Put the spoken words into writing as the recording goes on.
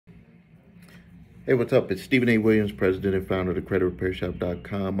Hey, what's up? It's Stephen A. Williams, president and founder of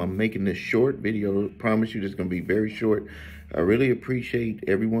thecreditrepairshop.com. I'm making this short video. I promise you this is going to be very short. I really appreciate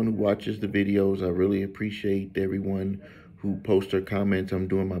everyone who watches the videos. I really appreciate everyone who posts their comments. I'm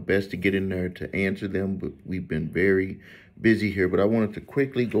doing my best to get in there to answer them, but we've been very busy here. But I wanted to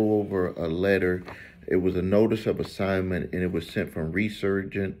quickly go over a letter. It was a notice of assignment, and it was sent from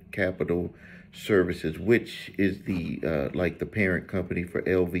Resurgent Capital Services, which is the like the parent company for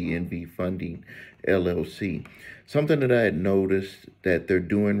LVNV Funding LLC. Something that I had noticed that they're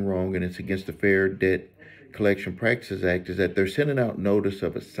doing wrong, and it's against the Fair Debt Collection Practices Act, is that they're sending out notice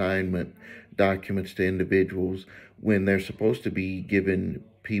of assignment documents to individuals when they're supposed to be giving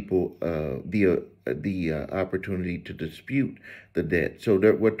people the opportunity to dispute the debt. So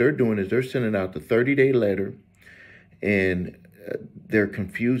what they're doing is they're sending out the 30-day letter, and they're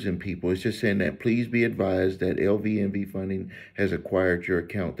confusing people. It's just saying that please be advised that LVNV Funding has acquired your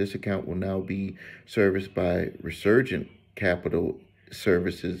account. This account will now be serviced by Resurgent Capital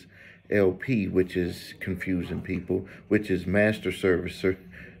Services LP, which is confusing people, which is master servicer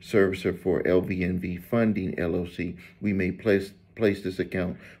for LVNV Funding LLC. We may place this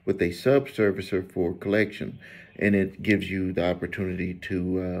account with a sub-servicer for collection, and it gives you the opportunity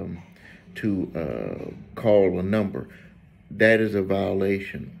to call a number. That is a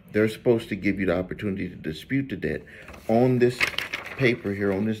violation. They're supposed to give you the opportunity to dispute the debt. On this paper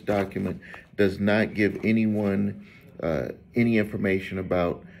here, on this document, does not give anyone any information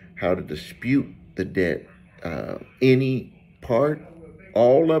about how to dispute the debt, any part,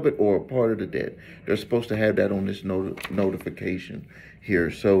 all of it, or a part of the debt. They're supposed to have that on this notification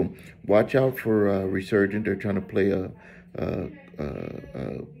here. So watch out for Resurgent. They're trying to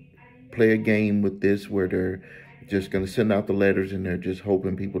play a game with this where they're just going to send out the letters, and they're just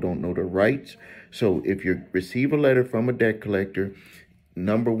hoping people don't know their rights. So if you receive a letter from a debt collector,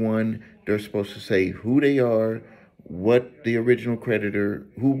 number one, they're supposed to say who they are, what the original creditor,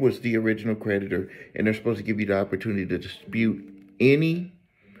 who was the original creditor, and they're supposed to give you the opportunity to dispute any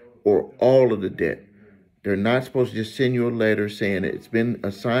or all of the debt. They're not supposed to just send you a letter saying it's been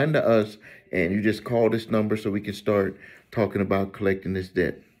assigned to us and you just call this number so we can start talking about collecting this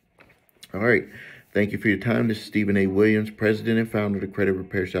debt. All right. Thank you for your time. This is Stephen A. Williams, president and founder of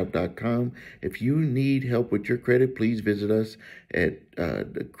thecreditrepairshop.com. If you need help with your credit, please visit us at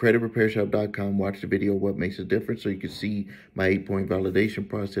thecreditrepairshop.com. Watch the video, What Makes a Difference, so you can see my 8-point validation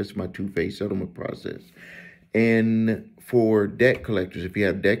process, my 2-phase settlement process. And for debt collectors, if you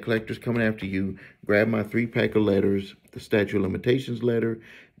have debt collectors coming after you, grab my 3-pack of letters, the statute of limitations letter,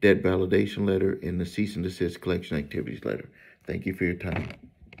 debt validation letter, and the cease and desist collection activities letter. Thank you for your time.